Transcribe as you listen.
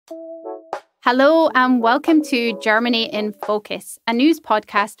Hello and welcome to Germany in Focus, a news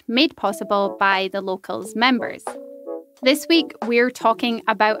podcast made possible by the Locals members. This week, we're talking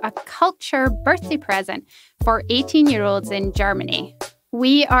about a culture birthday present for 18-year-olds in Germany.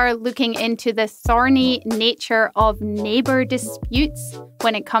 We are looking into the thorny nature of neighbour disputes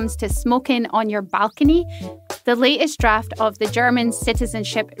when it comes to smoking on your balcony. The latest draft of the German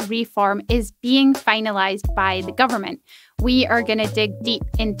citizenship reform is being finalised by the government. We are going to dig deep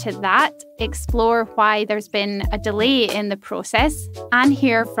into that, explore why there's been a delay in the process, and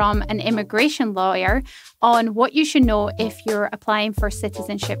hear from an immigration lawyer on what you should know if you're applying for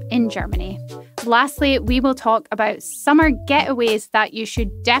citizenship in Germany. Lastly, we will talk about summer getaways that you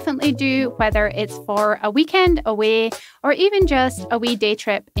should definitely do, whether it's for a weekend away or even just a wee day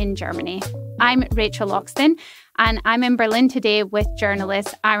trip in Germany. I'm Rachel Loxton, and I'm in Berlin today with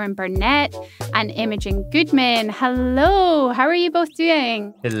journalists Burnett and Imogen Goodman. Hello, how are you both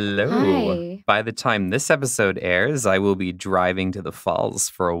doing? Hello. Hi. By the time this episode airs, I will be driving to the falls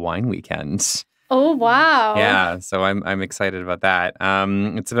for a wine weekend. Oh, wow. Yeah, so I'm excited about that.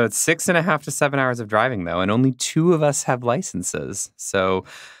 It's about 6.5 to 7 hours of driving, though, and only 2 of us have licenses. So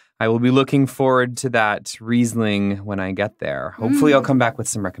I will be looking forward to that Riesling when I get there. Hopefully, I'll come back with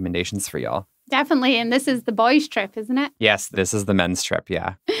some recommendations for y'all. Definitely, and this is the boys' trip, isn't it? Yes, this is the men's trip,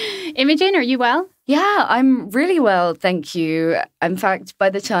 yeah. Imogen, are you well? Yeah, I'm really well, thank you. In fact, by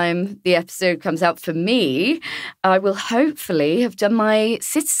the time the episode comes out for me, I will hopefully have done my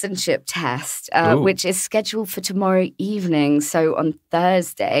citizenship test, which is scheduled for tomorrow evening, so on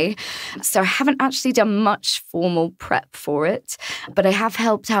Thursday. So I haven't actually done much formal prep for it, but I have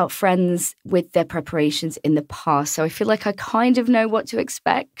helped out friends with their preparations in the past, so I feel like I kind of know what to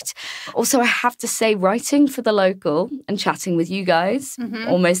expect. Also, I have to say, writing for The Local and chatting with you guys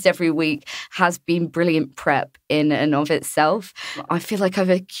almost every week has been brilliant prep in and of itself. I feel like I've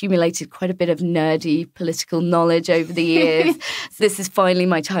accumulated quite a bit of nerdy political knowledge over the years. This is finally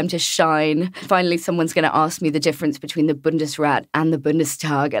my time to shine. Finally, someone's going to ask me the difference between the Bundesrat and the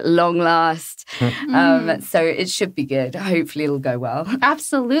Bundestag at long last. So it should be good. Hopefully it'll go well.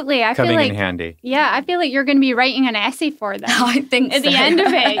 Absolutely. I Coming feel like, in handy. Yeah, I feel like you're going to be writing an essay for them. I think At the end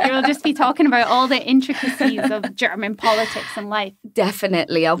of it, you'll just be talking about all the intricacies of German politics and life.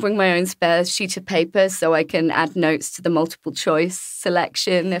 Definitely. I'll bring my own spare sheet of paper so I can add notes to the multiple choice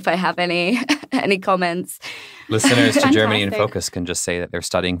selection if I have any comments. Listeners to Germany in Focus can just say that they're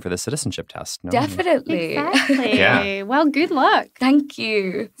studying for the citizenship test. No? Definitely. Exactly. Yeah. Well, good luck. Thank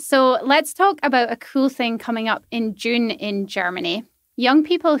you. So let's talk about a cool thing coming up in June in Germany. Young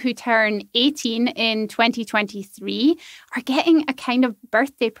people who turn 18 in 2023 are getting a kind of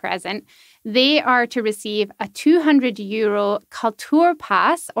birthday present. They are to receive a €200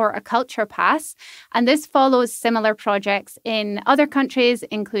 Kulturpass or a culture pass. And this follows similar projects in other countries,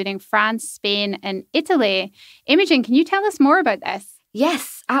 including France, Spain, and Italy. Imogen, can you tell us more about this?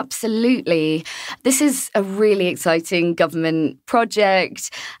 Yes, absolutely. This is a really exciting government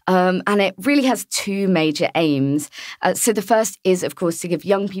project, and it really has 2 major aims. So the first is, of course, to give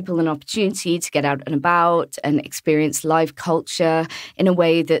young people an opportunity to get out and about and experience live culture in a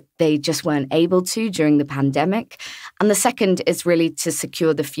way that they just weren't able to during the pandemic. And the second is really to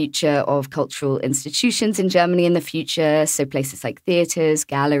secure the future of cultural institutions in Germany in the future, so places like theatres,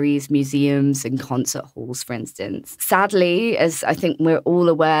 galleries, museums, and concert halls, for instance. Sadly, as I think we're all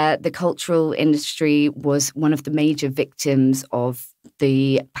aware, the cultural industry was one of the major victims of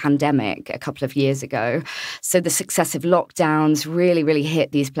the pandemic a couple of years ago. So the successive lockdowns really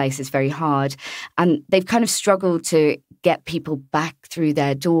hit these places very hard. And they've kind of struggled to get people back through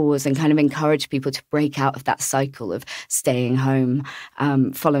their doors and kind of encourage people to break out of that cycle of staying home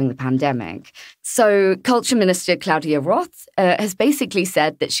following the pandemic. So Culture Minister Claudia Roth has basically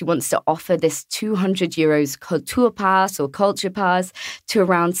said that she wants to offer this €200 Kulturpass or Culture Pass to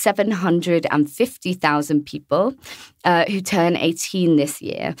around 750,000 people who turn 18 this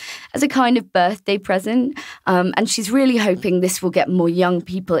year as a kind of birthday present. And she's really hoping this will get more young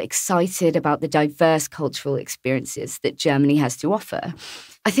people excited about the diverse cultural experiences that Germany has to offer.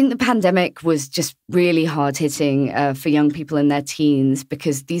 I think the pandemic was just really hard-hitting for young people in their teens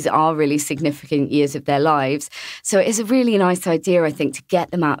because these are really significant years of their lives. So it's a really nice idea, I think, to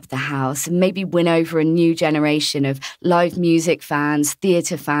get them out of the house and maybe win over a new generation of live music fans,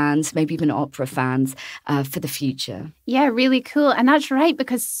 theatre fans, maybe even opera fans for the future. Yeah, really cool. And that's right,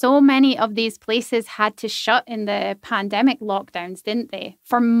 because so many of these places had to shut in the pandemic lockdowns, didn't they?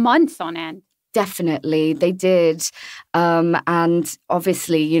 For months on end. Definitely, they did. And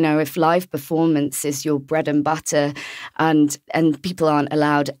obviously, you know, if live performance is your bread and butter and people aren't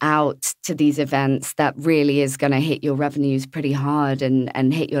allowed out to these events, that really is going to hit your revenues pretty hard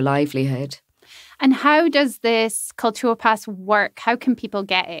and hit your livelihood. And how does this cultural pass work? How can people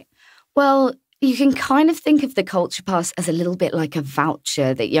get it? Well, you can kind of think of the culture pass as a little bit like a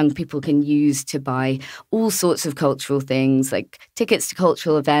voucher that young people can use to buy all sorts of cultural things like tickets to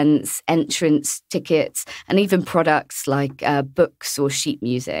cultural events, entrance tickets, and even products like books or sheet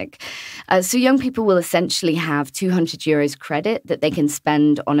music. So young people will essentially have €200 credit that they can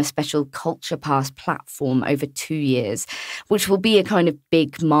spend on a special culture pass platform over 2 years, which will be a kind of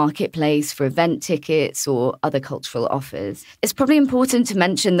big marketplace for event tickets or other cultural offers. It's probably important to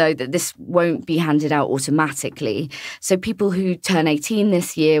mention, though, that this won't be handed out automatically. So people who turn 18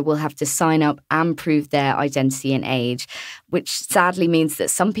 this year will have to sign up and prove their identity and age, which sadly means that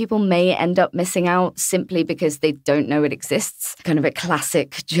some people may end up missing out simply because they don't know it exists. Kind of a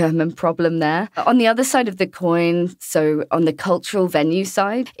classic German problem there. On the other side of the coin, so on the cultural venue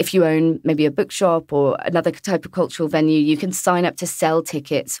side, if you own maybe a bookshop or another type of cultural venue, you can sign up to sell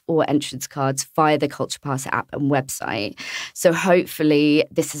tickets or entrance cards via the Culture Pass app and website. So hopefully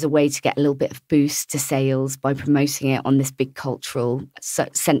this is a way to get a little bit of boost to sales by promoting it on this big cultural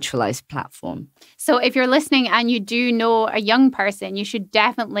centralized platform. So if you're listening and you do know a young person, you should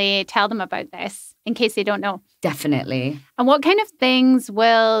definitely tell them about this in case they don't know. Definitely. And what kind of things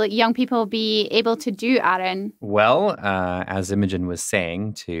will young people be able to do, Aaron? Well, as Imogen was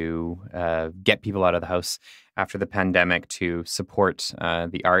saying, to get people out of the house after the pandemic, to support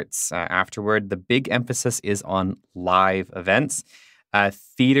the arts afterward, the big emphasis is on live events.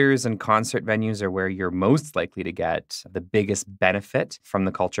 Theaters and concert venues are where you're most likely to get the biggest benefit from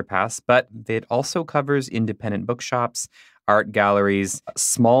the Culture Pass, but it also covers independent bookshops, art galleries,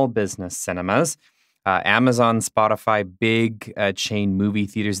 small business cinemas, Amazon, Spotify, big chain movie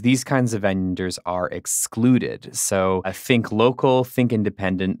theaters. These kinds of vendors are excluded. So think local, think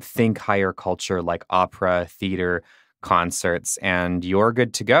independent, think higher culture like opera, theater, concerts, and you're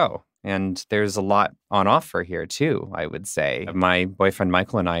good to go. And there's a lot on offer here, too, I would say. My boyfriend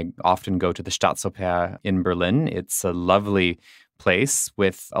Michael and I often go to the Staatsoper in Berlin. It's a lovely place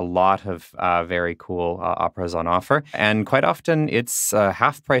with a lot of very cool operas on offer. And quite often it's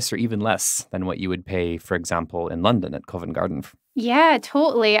half price or even less than what you would pay, for example, in London at Covent Garden. Yeah,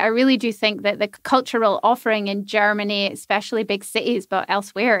 totally. I really do think that the cultural offering in Germany, especially big cities, but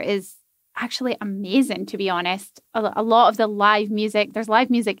elsewhere, is actually amazing, to be honest. A lot of the live music, there's live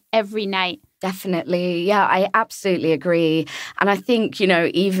music every night. Definitely. Yeah, I absolutely agree. And I think,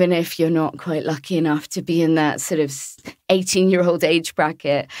 even if you're not quite lucky enough to be in that sort of 18-year-old age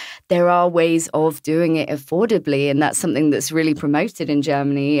bracket, there are ways of doing it affordably. And that's something that's really promoted in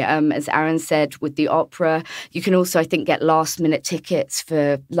Germany. As Aaron said, with the opera, you can also, I think, get last-minute tickets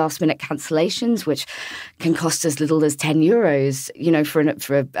for last-minute cancellations, which can cost as little as €10,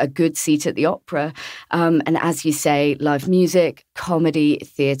 for a good seat at the opera. And as you say, live music, comedy,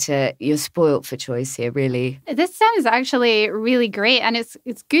 theatre, you're spoiled for choice here, really. This sounds actually really great. And it's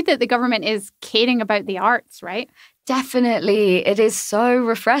good that the government is caring about the arts, right? Definitely. It is so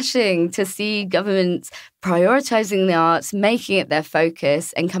refreshing to see governments prioritizing the arts, making it their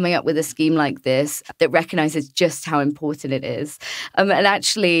focus, and coming up with a scheme like this that recognizes just how important it is. And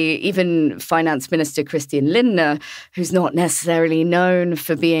actually, even Finance Minister Christian Lindner, who's not necessarily known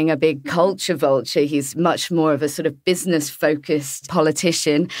for being a big culture vulture, he's much more of a sort of business-focused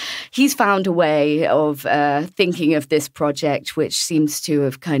politician. He's found a way of thinking of this project, which seems to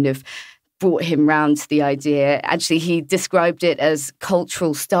have kind of brought him round to the idea. Actually, he described it as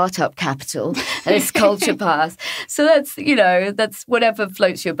cultural startup capital and it's Culture Pass. So that's whatever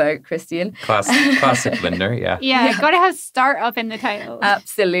floats your boat, Christian. Classic Lindner, yeah. Yeah, got to have startup in the title.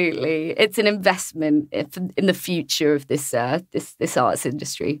 Absolutely. It's an investment in the future of this arts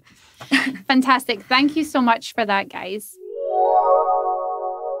industry. Fantastic. Thank you so much for that, guys.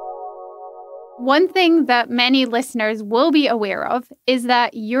 One thing that many listeners will be aware of is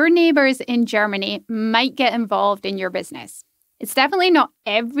that your neighbours in Germany might get involved in your business. It's definitely not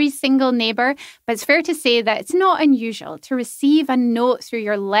every single neighbour, but it's fair to say that it's not unusual to receive a note through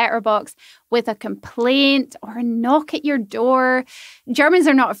your letterbox with a complaint or a knock at your door. Germans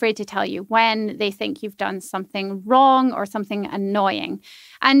are not afraid to tell you when they think you've done something wrong or something annoying.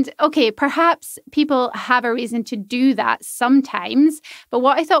 And okay, perhaps people have a reason to do that sometimes, but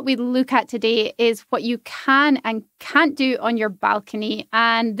what I thought we'd look at today is what you can and can't do on your balcony.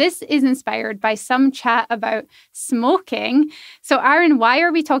 And this is inspired by some chat about smoking. So Aaron, why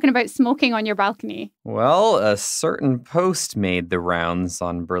are we talking about smoking on your balcony? Well, a certain post made the rounds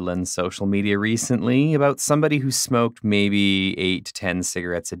on Berlin's social media recently about somebody who smoked maybe 8 to 10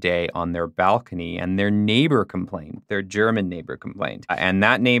 cigarettes a day on their balcony, and their neighbor complained, their German neighbor complained. And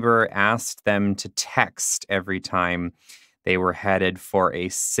that neighbor asked them to text every time They were headed for a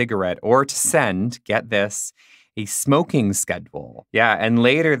cigarette or to send, get this, a smoking schedule. Yeah, and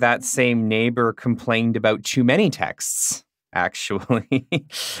later that same neighbor complained about too many texts. Actually,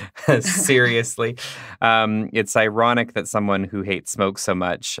 seriously. It's ironic that someone who hates smoke so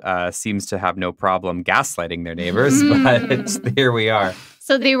much seems to have no problem gaslighting their neighbors, but here we are.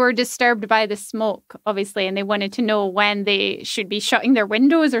 So they were disturbed by the smoke, obviously, and they wanted to know when they should be shutting their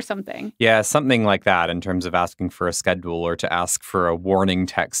windows or something. Yeah, something like that in terms of asking for a schedule or to ask for a warning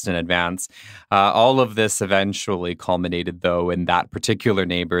text in advance. All of this eventually culminated, though, in that particular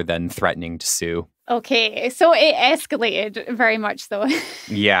neighbor then threatening to sue. Okay, so it escalated very much, though.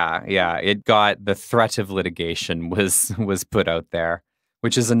 Yeah. It got the threat of litigation was put out there,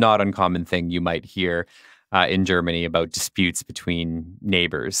 which is a not uncommon thing you might hear in Germany about disputes between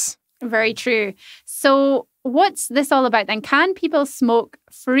neighbors. Very true. So what's this all about then? Can people smoke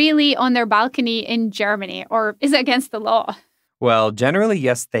freely on their balcony in Germany, or is it against the law? Well, generally,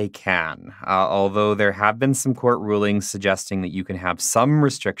 yes, they can, although there have been some court rulings suggesting that you can have some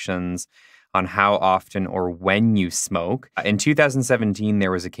restrictions on how often or when you smoke. In 2017,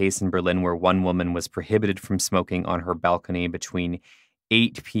 there was a case in Berlin where one woman was prohibited from smoking on her balcony between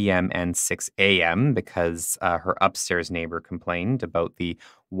 8 p.m. and 6 a.m. because her upstairs neighbor complained about the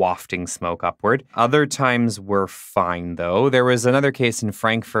wafting smoke upward. Other times were fine, though. There was another case in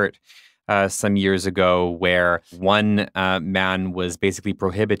Frankfurt some years ago where one man was basically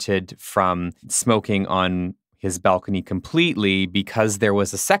prohibited from smoking on his balcony completely because there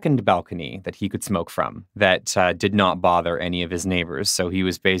was a second balcony that he could smoke from that did not bother any of his neighbors. So he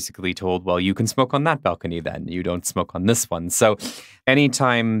was basically told, well, you can smoke on that balcony then. You don't smoke on this one. So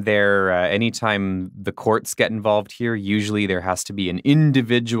anytime the courts get involved here, usually there has to be an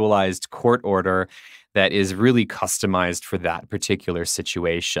individualized court order that is really customized for that particular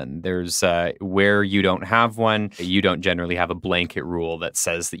situation. There's where you don't have one, you don't generally have a blanket rule that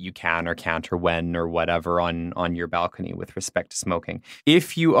says that you can or can't or when or whatever on your balcony with respect to smoking.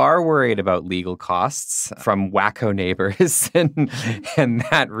 If you are worried about legal costs from wacko neighbors, and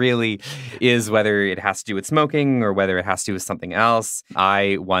that really is whether it has to do with smoking or whether it has to do with something else.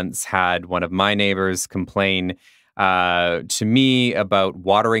 I once had one of my neighbors complain to me about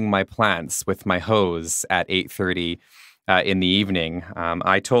watering my plants with my hose at 8:30 in the evening.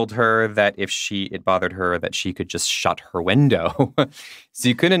 I told her that if it bothered her, that she could just shut her window.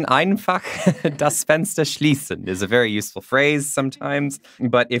 Sie können einfach das Fenster schließen is a very useful phrase sometimes.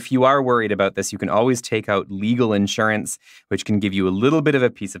 But if you are worried about this, you can always take out legal insurance, which can give you a little bit of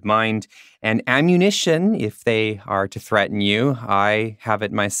a peace of mind. And ammunition, if they are to threaten you. I have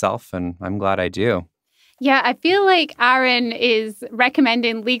it myself, and I'm glad I do. Yeah, I feel like Aaron is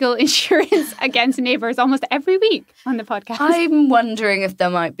recommending legal insurance against neighbours almost every week on the podcast. I'm wondering if there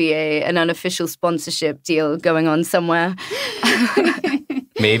might be an unofficial sponsorship deal going on somewhere.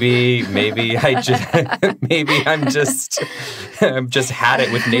 Maybe I'm just had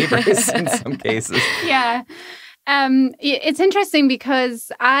it with neighbors in some cases. Yeah. It's interesting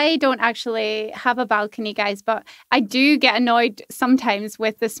because I don't actually have a balcony, guys, but I do get annoyed sometimes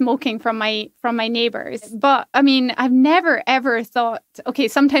with the smoking from my neighbours. But I mean, I've never ever thought, okay,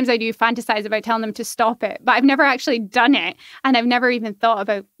 sometimes I do fantasize about telling them to stop it, but I've never actually done it, and I've never even thought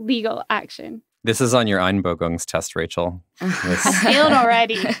about legal action. This is on your Einbildungstest, Rachel. Failed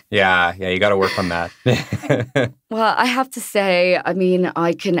already. Yeah, you got to work on that. Well, I have to say, I mean,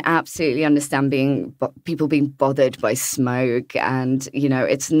 I can absolutely understand people being bothered by smoke, and, you know,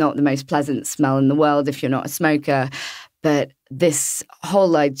 it's not the most pleasant smell in the world if you're not a smoker. But this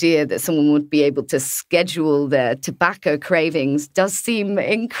whole idea that someone would be able to schedule their tobacco cravings does seem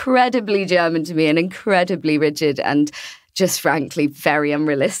incredibly German to me and incredibly rigid and just frankly very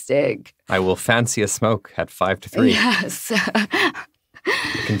unrealistic. I will fancy a smoke at 5 to 3. Yes. I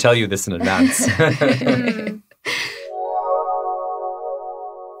can tell you this in advance.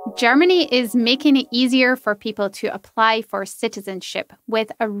 Germany is making it easier for people to apply for citizenship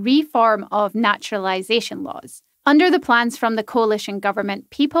with a reform of naturalization laws. Under the plans from the coalition government,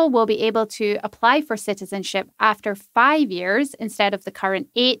 people will be able to apply for citizenship after 5 years instead of the current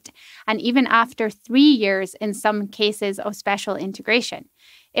 8, and even after 3 years in some cases of special integration.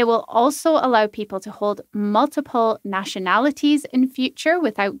 It will also allow people to hold multiple nationalities in future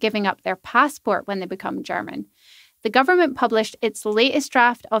without giving up their passport when they become German. The government published its latest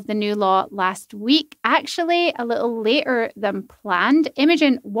draft of the new law last week, actually a little later than planned.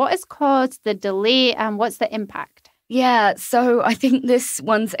 Imogen, what has caused the delay and what's the impact? Yeah, so I think this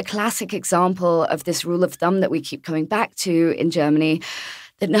one's a classic example of this rule of thumb that we keep coming back to in Germany.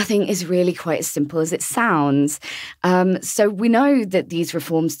 that nothing is really quite as simple as it sounds. So we know that these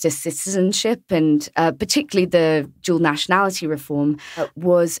reforms to citizenship and particularly the dual nationality reform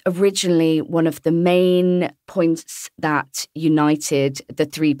was originally one of the main points that united the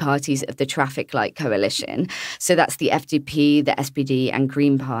three parties of the traffic light coalition. So that's the FDP, the SPD and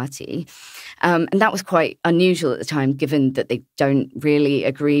Green Party. And that was quite unusual at the time, given that they don't really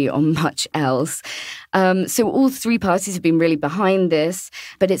agree on much else. So all three parties have been really behind this,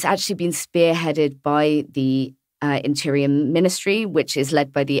 but it's actually been spearheaded by the Interior Ministry, which is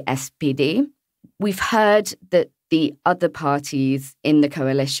led by the SPD. We've heard that the other parties in the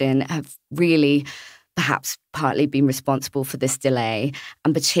coalition have really perhaps partly been responsible for this delay,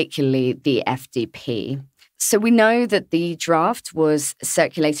 and particularly the FDP. So we know that the draft was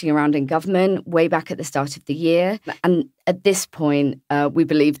circulating around in government way back at the start of the year. And at this point, we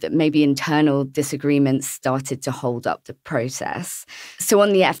believe that maybe internal disagreements started to hold up the process. So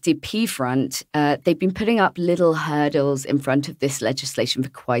on the FDP front, they've been putting up little hurdles in front of this legislation for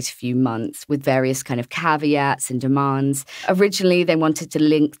quite a few months with various kind of caveats and demands. Originally, they wanted to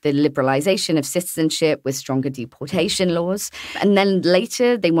link the liberalisation of citizenship with stronger deportation laws. And then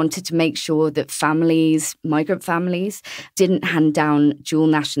later, they wanted to make sure that migrant families, didn't hand down dual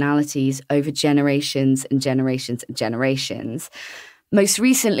nationalities over generations and generations and generations. Most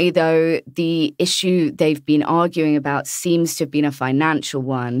recently, though, the issue they've been arguing about seems to have been a financial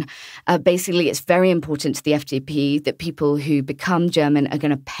one. Basically, it's very important to the FDP that people who become German are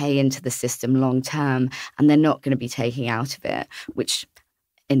going to pay into the system long term, and they're not going to be taking out of it, which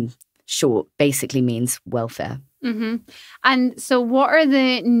in short basically means welfare. Mm-hmm. And so what are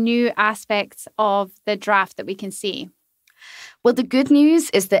the new aspects of the draft that we can see? Well, the good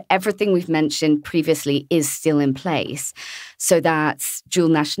news is that everything we've mentioned previously is still in place. So that's dual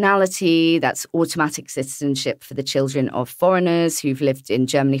nationality, that's automatic citizenship for the children of foreigners who've lived in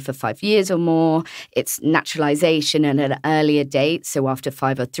Germany for 5 years or more. It's naturalization at an earlier date, so after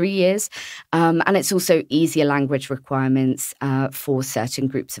 5 or 3 years. And it's also easier language requirements for certain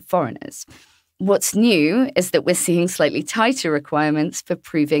groups of foreigners. What's new is that we're seeing slightly tighter requirements for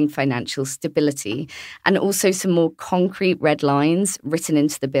proving financial stability, and also some more concrete red lines written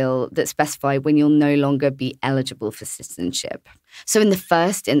into the bill that specify when you'll no longer be eligible for citizenship. So in the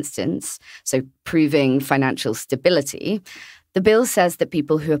first instance, so proving financial stability, the bill says that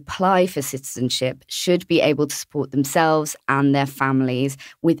people who apply for citizenship should be able to support themselves and their families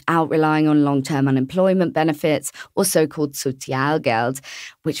without relying on long-term unemployment benefits or so-called Sozialgeld,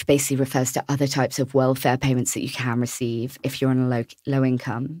 which basically refers to other types of welfare payments that you can receive if you're on a low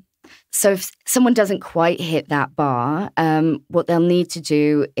income. So if someone doesn't quite hit that bar, what they'll need to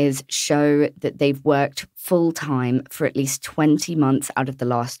do is show that they've worked full-time for at least 20 months out of the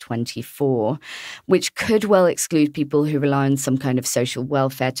last 24, which could well exclude people who rely on some kind of social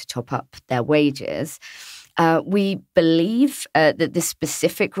welfare to top up their wages. We believe that this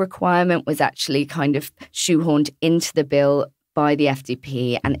specific requirement was actually kind of shoehorned into the bill by the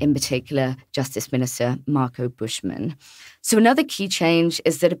FDP and in particular Justice Minister Marco Buschmann. So another key change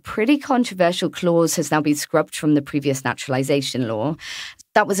is that a pretty controversial clause has now been scrubbed from the previous naturalization law.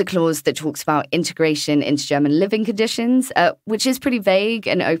 That was a clause that talks about integration into German living conditions, which is pretty vague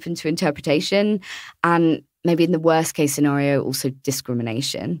and open to interpretation, and maybe in the worst case scenario, also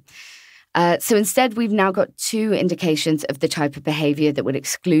discrimination. So instead, we've now got 2 indications of the type of behaviour that would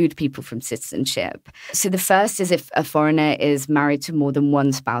exclude people from citizenship. So the first is if a foreigner is married to more than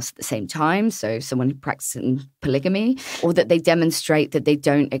one spouse at the same time, so someone who practices polygamy, or that they demonstrate that they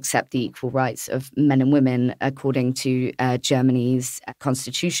don't accept the equal rights of men and women according to Germany's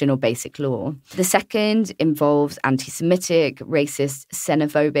constitution or basic law. The second involves anti-Semitic, racist,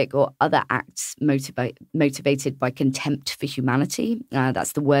 xenophobic, or other acts motivated by contempt for humanity.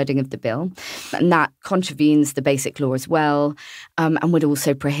 That's the wording of the bill. And that contravenes the basic law as well, and would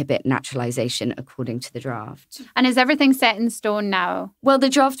also prohibit naturalisation according to the draft. And is everything set in stone now? Well, the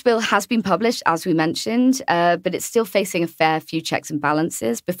draft bill has been published, as we mentioned, but it's still facing a fair few checks and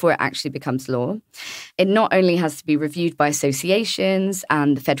balances before it actually becomes law. It not only has to be reviewed by associations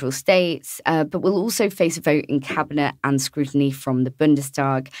and the federal states, but will also face a vote in cabinet and scrutiny from the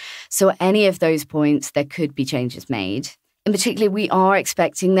Bundestag. So at any of those points, there could be changes made. In particular, we are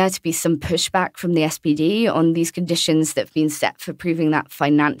expecting there to be some pushback from the SPD on these conditions that have been set for proving that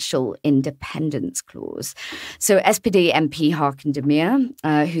financial independence clause. So SPD MP Hakan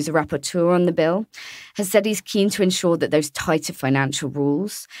Demir, who's a rapporteur on the bill, has said he's keen to ensure that those tighter financial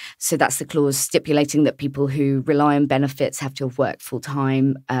rules, so that's the clause stipulating that people who rely on benefits have to have worked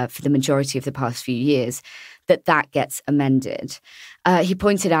full-time for the majority of the past few years, that gets amended. He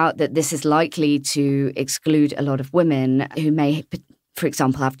pointed out that this is likely to exclude a lot of women who may for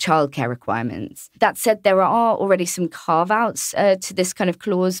example, have childcare requirements. That said, there are already some carve-outs to this kind of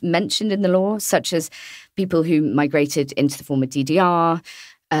clause mentioned in the law, such as people who migrated into the former DDR,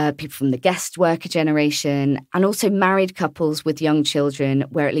 people from the guest worker generation, and also married couples with young children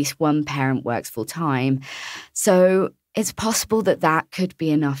where at least one parent works full-time. So it's possible that that could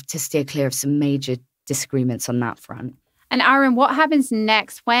be enough to steer clear of some major disagreements on that front. And Aaron, what happens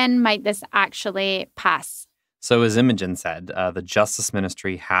next? When might this actually pass? So as Imogen said, the Justice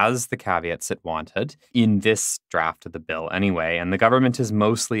Ministry has the caveats it wanted in this draft of the bill anyway, and the government is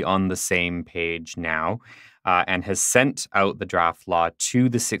mostly on the same page now. And has sent out the draft law to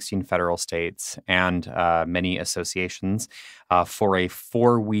the 16 federal states and many associations for a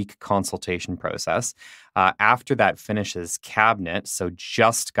 4-week consultation process. After that finishes, Cabinet, so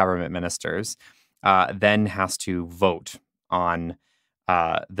just government ministers, then has to vote on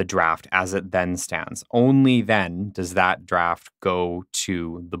the draft as it then stands. Only then does that draft go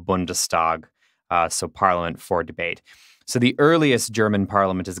to the Bundestag, so Parliament, for debate. So the earliest German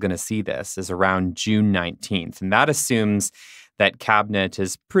parliament is going to see this is around June 19th. And that assumes that Cabinet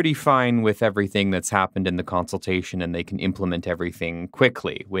is pretty fine with everything that's happened in the consultation and they can implement everything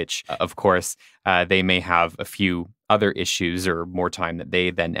quickly, which, of course, they may have a few other issues or more time that they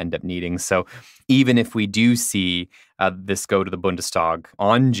then end up needing. So even if we do see this go to the Bundestag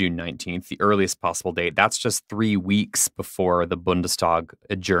on June 19th, the earliest possible date, that's just 3 weeks before the Bundestag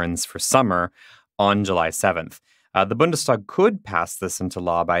adjourns for summer on July 7th. The Bundestag could pass this into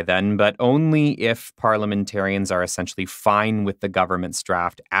law by then, but only if parliamentarians are essentially fine with the government's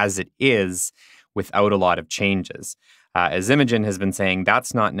draft as it is without a lot of changes. As Imogen has been saying,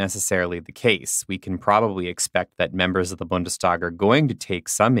 that's not necessarily the case. We can probably expect that members of the Bundestag are going to take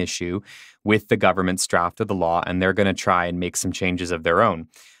some issue with the government's draft of the law, and they're going to try and make some changes of their own.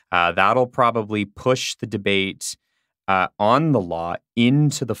 That'll probably push the debate on the law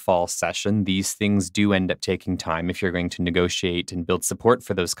into the fall session. These things do end up taking time if you're going to negotiate and build support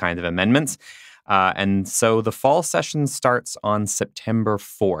for those kinds of amendments. And so the fall session starts on September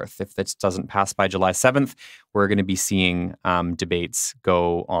 4th. If this doesn't pass by July 7th, we're going to be seeing debates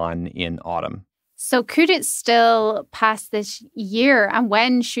go on in autumn. So could it still pass this year? And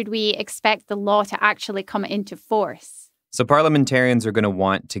when should we expect the law to actually come into force? So parliamentarians are going to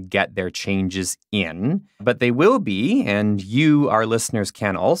want to get their changes in, but they will be, and you, our listeners,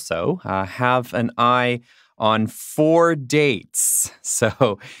 can also have an eye on 4 dates.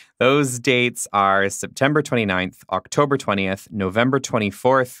 So those dates are September 29th, October 20th, November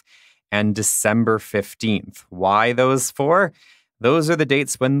 24th, and December 15th. Why those 4? Those are the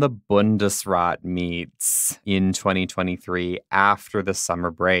dates when the Bundesrat meets in 2023 after the summer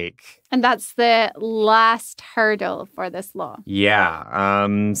break. And that's the last hurdle for this law.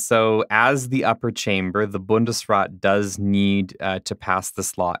 Yeah. So as the upper chamber, the Bundesrat does need to pass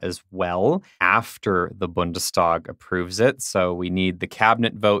this law as well after the Bundestag approves it. So we need the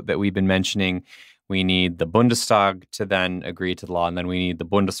cabinet vote that we've been mentioning. We need the Bundestag to then agree to the law, and then we need the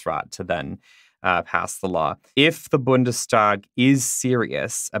Bundesrat to then pass the law. If the Bundestag is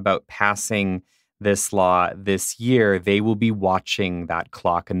serious about passing this law this year, they will be watching that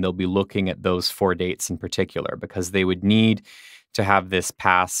clock and they'll be looking at those 4 dates in particular because they would need to have this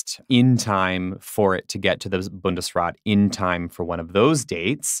passed in time for it to get to the Bundesrat in time for one of those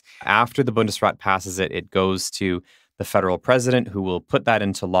dates. After the Bundesrat passes it, it goes to the federal president who will put that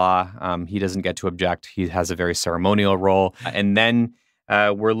into law. He doesn't get to object. He has a very ceremonial role. And then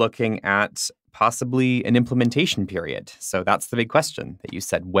we're looking at possibly an implementation period. So that's the big question that you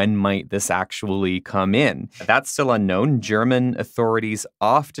said. When might this actually come in? That's still unknown. German authorities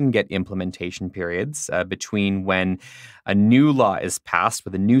often get implementation periods between when a new law is passed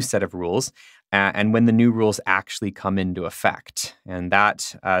with a new set of rules and when the new rules actually come into effect. And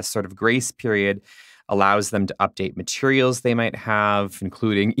that sort of grace period allows them to update materials they might have,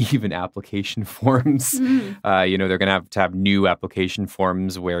 including even application forms. They're going to have new application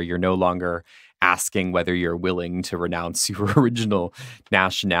forms where you're no longer asking whether you're willing to renounce your original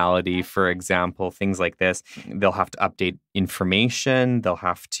nationality, for example, things like this. They'll have to update information. They'll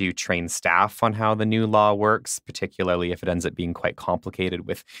have to train staff on how the new law works, particularly if it ends up being quite complicated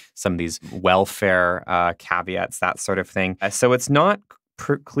with some of these welfare caveats, that sort of thing. So it's not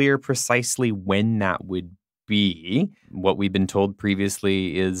clear precisely when that would be. What we've been told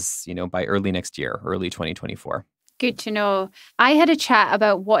previously is, by early next year, early 2024. Good to know. I had a chat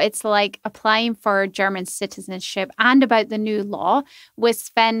about what it's like applying for German citizenship and about the new law with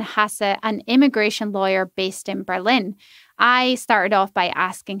Sven Hasse, an immigration lawyer based in Berlin. I started off by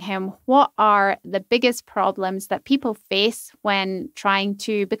asking him what are the biggest problems that people face when trying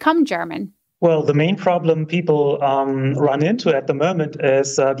to become German. Well, the main problem people run into at the moment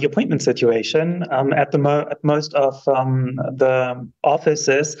is the appointment situation at most of the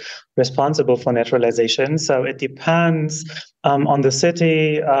offices responsible for naturalization. So it depends on the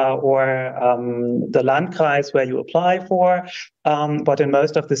city or the Landkreis where you apply for. But in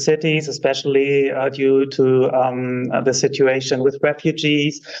most of the cities, especially due to the situation with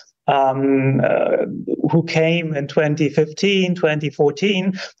refugees, who came in 2015,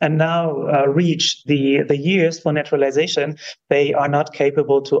 2014, and now reach the years for naturalization, they are not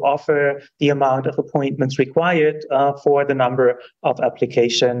capable to offer the amount of appointments required for the number of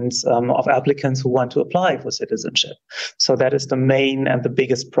applications of applicants who want to apply for citizenship. So that is the main and the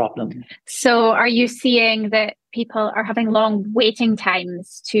biggest problem. So are you seeing that people are having long waiting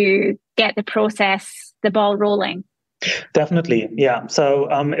times to get the ball rolling? Definitely, yeah. So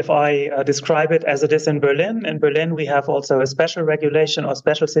if I describe it as it is in Berlin we have also a special regulation or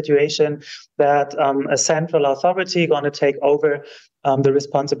special situation that a central authority going to take over the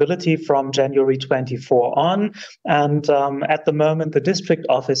responsibility from January 24 on. And at the moment, the district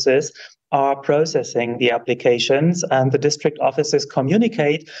offices are processing the applications, and the district offices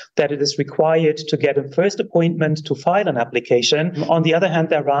communicate that it is required to get a first appointment to file an application. On the other hand,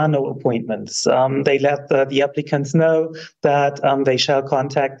 there are no appointments. They let the applicants know that they shall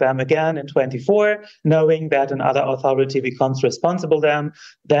contact them again in 24, knowing that another authority becomes responsible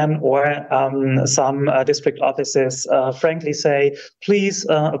then, or some district offices frankly say, please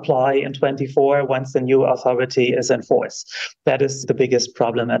apply in 24 once the new authority is in force. That is the biggest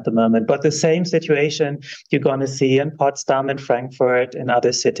problem at the moment. But the same situation you're going to see in Potsdam and Frankfurt and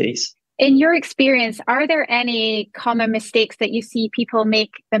other cities. In your experience, are there any common mistakes that you see people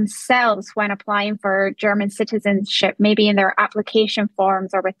make themselves when applying for German citizenship, maybe in their application forms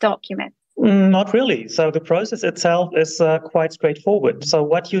or with documents? Not really. So the process itself is quite straightforward. So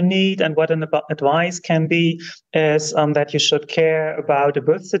what you need and what an advice can be is that you should care about a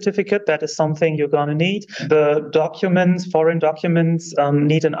birth certificate. That is something you're going to need. The documents, foreign documents,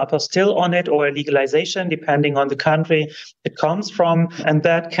 need an apostille on it or a legalization, depending on the country it comes from. And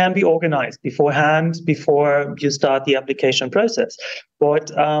that can be organized beforehand, before you start the application process. But,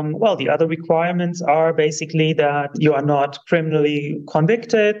 the other requirements are basically that you are not criminally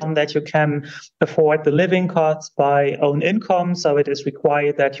convicted, that you can afford the living costs by own income. So it is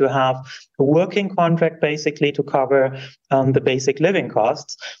required that you have a working contract basically to cover the basic living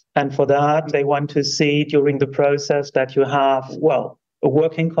costs. And for that, they want to see during the process that you have, a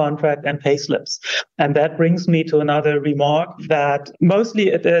working contract and pay slips. And that brings me to another remark that mostly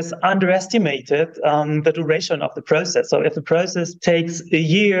it is underestimated, the duration of the process. So if the process takes a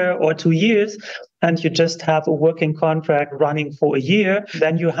year or 2 years, and you just have a working contract running for a year,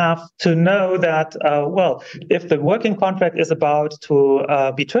 then you have to know that, if the working contract is about to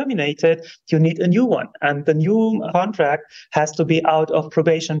be terminated, you need a new one. And the new contract has to be out of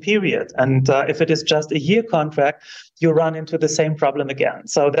probation period. And if it is just a year contract, you run into the same problem again.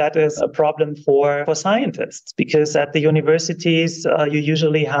 So that is a problem for scientists, because at the universities, you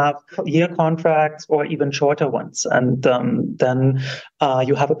usually have year contracts or even shorter ones. And then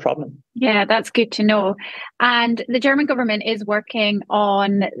you have a problem. Yeah, that's good to know. And the German government is working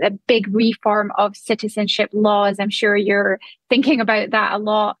on a big reform of citizenship laws. I'm sure you're thinking about that a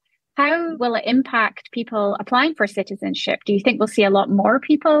lot. How will it impact people applying for citizenship? Do you think we'll see a lot more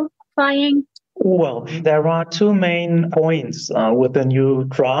people applying? Well, there are two main points with the new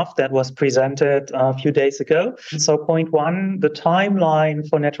draft that was presented a few days ago. So point one, the timeline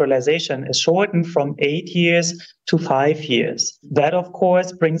for naturalization is shortened from 8 years to 5 years. That, of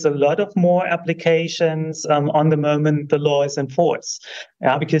course, brings a lot of more applications on the moment the law is in force,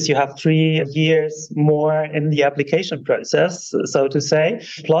 because you have 3 years more in the application process, so to say.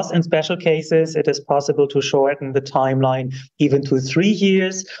 Plus, in special cases, it is possible to shorten the timeline even to 3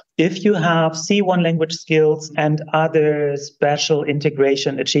 years if you have C1 language skills and other special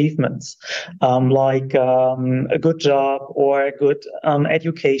integration achievements, like a good job or a good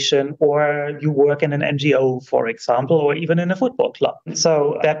education, or you work in an NGO, for example, or even in a football club.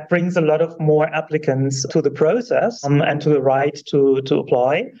 So that brings a lot of more applicants to the process and to the right to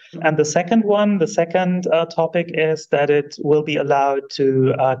apply. And the second topic is that it will be allowed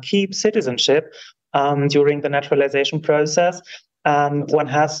to keep citizenship during the naturalization process. And one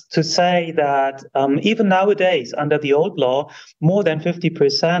has to say that even nowadays, under the old law, more than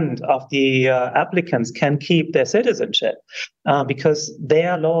 50% of the applicants can keep their citizenship because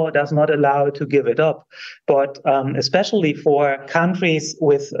their law does not allow to give it up. But especially for countries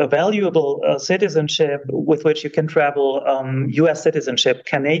with a valuable citizenship with which you can travel, US citizenship,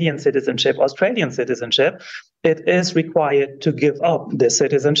 Canadian citizenship, Australian citizenship, it is required to give up this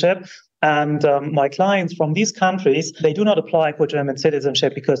citizenship. And my clients from these countries, they do not apply for German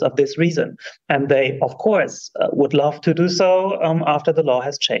citizenship because of this reason. And they, of course, would love to do so after the law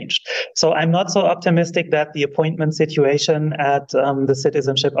has changed. So I'm not so optimistic that the appointment situation at the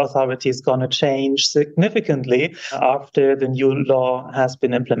citizenship authority is going to change significantly after the new law has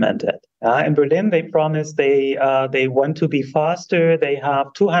been implemented. In Berlin, they promise they want to be faster. They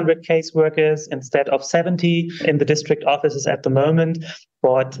have 200 caseworkers instead of 70 in the district offices at the moment.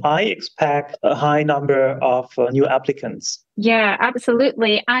 But I expect a high number of new applicants. Yeah,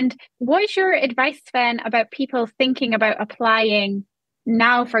 absolutely. And what's your advice, Sven, about people thinking about applying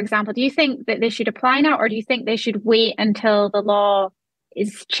now, for example? Do you think that they should apply now, or do you think they should wait until the law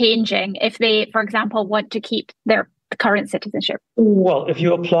is changing if they, for example, want to keep their current citizenship? Well, if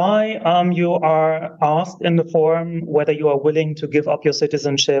you apply, you are asked in the form whether you are willing to give up your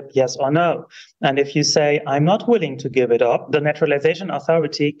citizenship, yes or no. And if you say, I'm not willing to give it up, the naturalization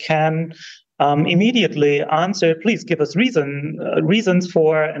authority can immediately answer, please give us reasons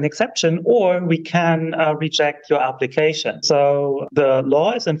for an exception, or we can reject your application. So the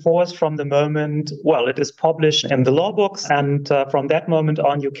law is enforced from the moment, well, it is published in the law books, and from that moment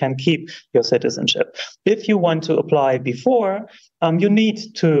on, you can keep your citizenship. If you want to apply before, you need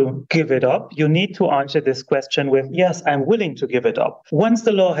to give it up. You need to answer this question with, yes, I'm willing to give it up. Once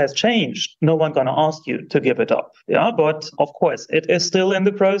the law has changed, no one's going to ask you to give it up. Yeah, but of course, it is still in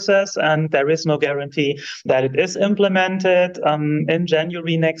the process, and there is no guarantee that it is implemented in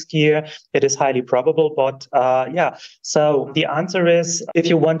January next year. It is highly probable, but so the answer is, if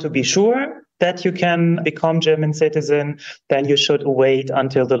you want to be sure that you can become German citizen, then you should wait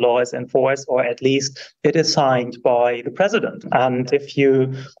until the law is enforced, or at least it is signed by the president. And if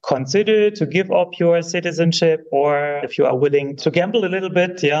you consider to give up your citizenship, or if you are willing to gamble a little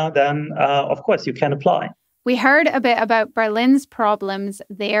bit, then of course you can apply. We heard a bit about Berlin's problems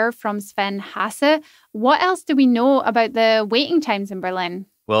there from Sven Hasse. What else do we know about the waiting times in Berlin?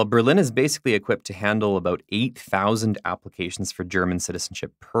 Well, Berlin is basically equipped to handle about 8,000 applications for German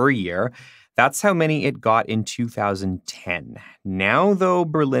citizenship per year. That's how many it got in 2010. Now, though,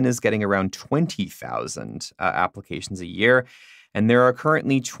 Berlin is getting around 20,000 applications a year, and there are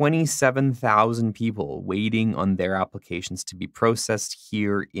currently 27,000 people waiting on their applications to be processed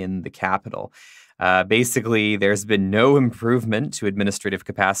here in the capital. Basically, there's been no improvement to administrative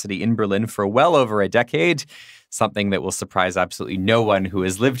capacity in Berlin for well over a decade, something that will surprise absolutely no one who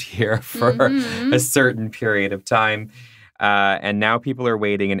has lived here for a certain period of time. And now people are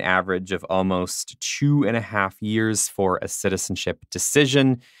waiting an average of almost 2.5 years for a citizenship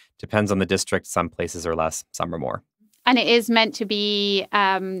decision. Depends on the district. Some places are less, some are more. And it is meant to be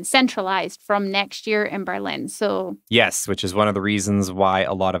centralized from next year in Berlin. So yes, which is one of the reasons why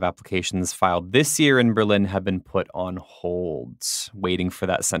a lot of applications filed this year in Berlin have been put on hold, waiting for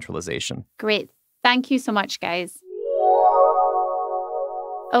that centralization. Great. Thank you so much, guys.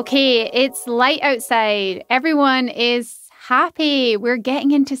 Okay, it's light outside. Everyone is happy. We're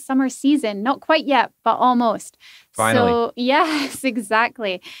getting into summer season. Not quite yet, but almost. Finally. So, yes,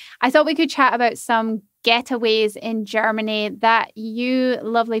 exactly. I thought we could chat about some getaways in Germany that you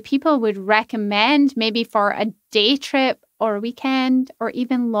lovely people would recommend, maybe for a day trip or a weekend or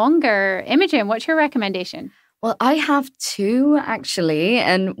even longer. Imogen, what's your recommendation? Well, I have two, actually,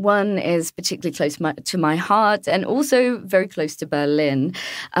 and one is particularly close to my heart and also very close to Berlin.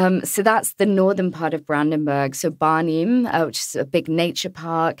 So that's the northern part of Brandenburg, so Barnim, which is a big nature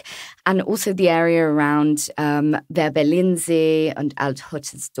park, and also the area around Berlinsee and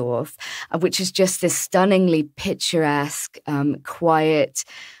Alt-Hottesdorf, which is just this stunningly picturesque, quiet,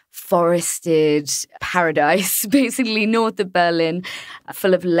 forested paradise, basically north of Berlin,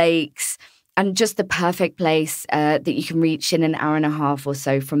 full of lakes. And just the perfect place that you can reach in an hour and a half or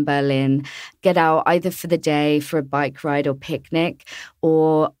so from Berlin. Get out either for the day for a bike ride or picnic,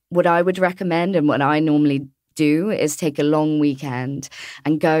 or what I would recommend and what I normally do is take a long weekend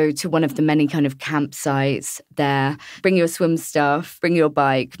and go to one of the many kind of campsites there. Bring your swim stuff, bring your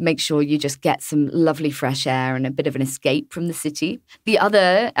bike, make sure you just get some lovely fresh air and a bit of an escape from the city. The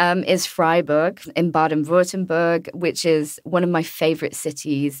other is Freiburg in Baden-Württemberg, which is one of my favorite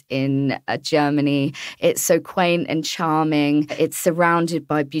cities in Germany. It's so quaint and charming. It's surrounded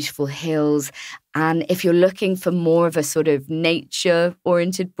by beautiful hills. And if you're looking for more of a sort of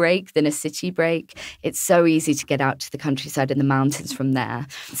nature-oriented break than a city break, it's so easy to get out to the countryside and the mountains from there.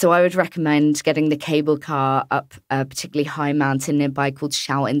 So I would recommend getting the cable car up a particularly high mountain nearby called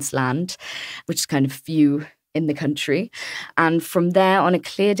Schauinsland, which is kind of view in the country. And from there, on a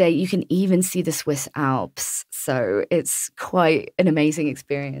clear day, you can even see the Swiss Alps. So it's quite an amazing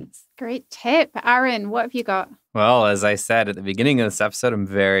experience. Great tip. Aaron, what have you got? Well, as I said at the beginning of this episode, I'm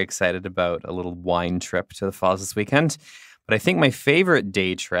very excited about a little wine trip to the falls this weekend. But I think my favorite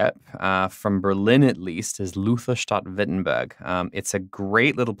day trip, from Berlin at least, is Lutherstadt-Wittenberg. It's a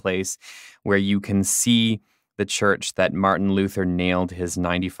great little place where you can see the church that Martin Luther nailed his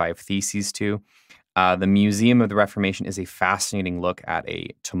 95 Theses to. The Museum of the Reformation is a fascinating look at a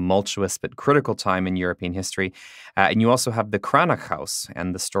tumultuous but critical time in European history. And you also have the Cranach House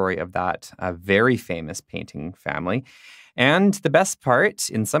and the story of that very famous painting family. And the best part,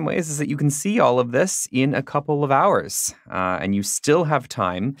 in some ways, is that you can see all of this in a couple of hours. And you still have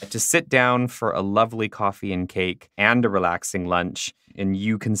time to sit down for a lovely coffee and cake and a relaxing lunch. And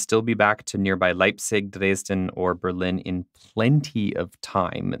you can still be back to nearby Leipzig, Dresden, or Berlin in plenty of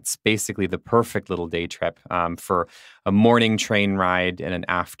time. It's basically the perfect little day trip for a morning train ride and an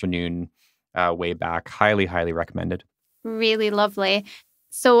afternoon way back. Highly, highly recommended. Really lovely.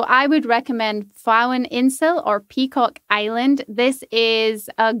 So I would recommend Fraueninsel or Peacock Island. This is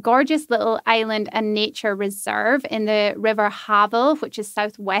a gorgeous little island and nature reserve in the River Havel, which is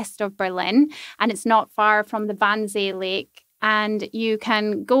southwest of Berlin. And it's not far from the Wannsee Lake. And you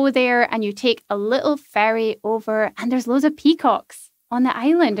can go there and you take a little ferry over, and there's loads of peacocks on the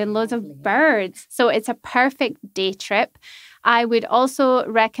island and loads of birds. So it's a perfect day trip. I would also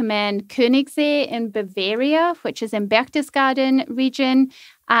recommend Königssee in Bavaria, which is in Berchtesgaden region.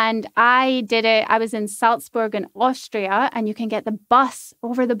 And I did it. I was in Salzburg in Austria, and you can get the bus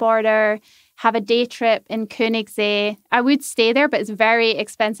over the border, have a day trip in Königssee. I would stay there, but it's very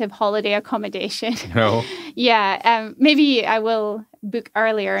expensive holiday accommodation. No. Yeah, maybe I will book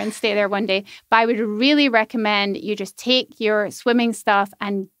earlier and stay there one day. But I would really recommend you just take your swimming stuff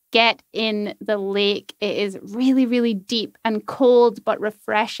and get in the lake. It is really, really deep and cold, but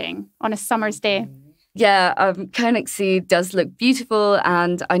refreshing on a summer's day. Yeah, Königssee does look beautiful.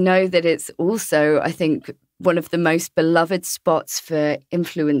 And I know that it's also, I think, one of the most beloved spots for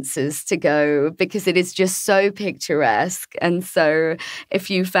influencers to go because it is just so picturesque. And so if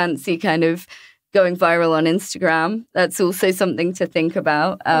you fancy kind of going viral on Instagram, that's also something to think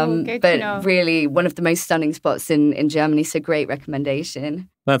about. But really one of the most stunning spots in Germany. So great recommendation.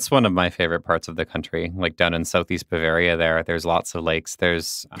 That's one of my favorite parts of the country. Like down in southeast Bavaria there's lots of lakes.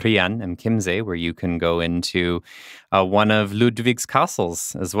 There's Prian and Chiemsee, where you can go into one of Ludwig's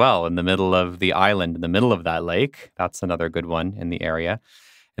castles as well in the middle of the island, in the middle of that lake. That's another good one in the area.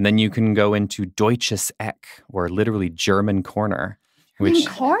 And then you can go into Deutsches Eck, or literally German Corner.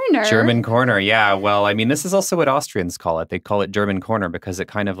 German Corner, yeah. Well, I mean, this is also what Austrians call it. They call it German Corner because it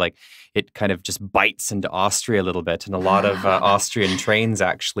kind of just bites into Austria a little bit. And a lot of Austrian trains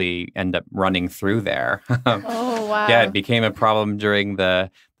actually end up running through there. Oh, wow. Yeah, it became a problem during the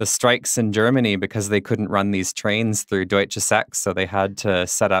strikes in Germany because they couldn't run these trains through Deutsches Eck. So they had to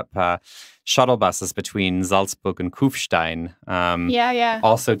set up shuttle buses between Salzburg and Kufstein.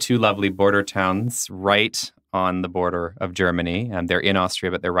 Also, two lovely border towns right on the border of Germany, and they're in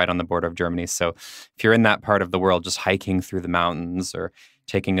Austria, but they're right on the border of Germany. So if you're in that part of the world, just hiking through the mountains or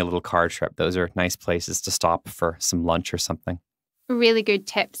taking a little car trip, those are nice places to stop for some lunch or something. Really good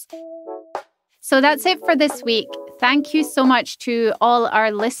tips. So that's it for this week. Thank you so much to all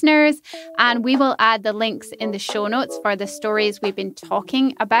our listeners. And we will add the links in the show notes for the stories we've been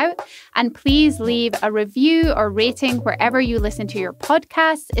talking about. And please leave a review or rating wherever you listen to your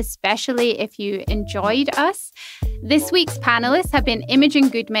podcasts, especially if you enjoyed us. This week's panelists have been Imogen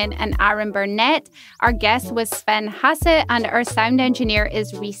Goodman and Aaron Burnett. Our guest was Sven Hasse, and our sound engineer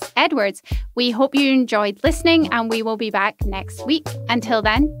is Rhys Edwards. We hope you enjoyed listening, and we will be back next week. Until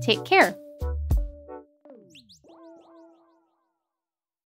then, take care.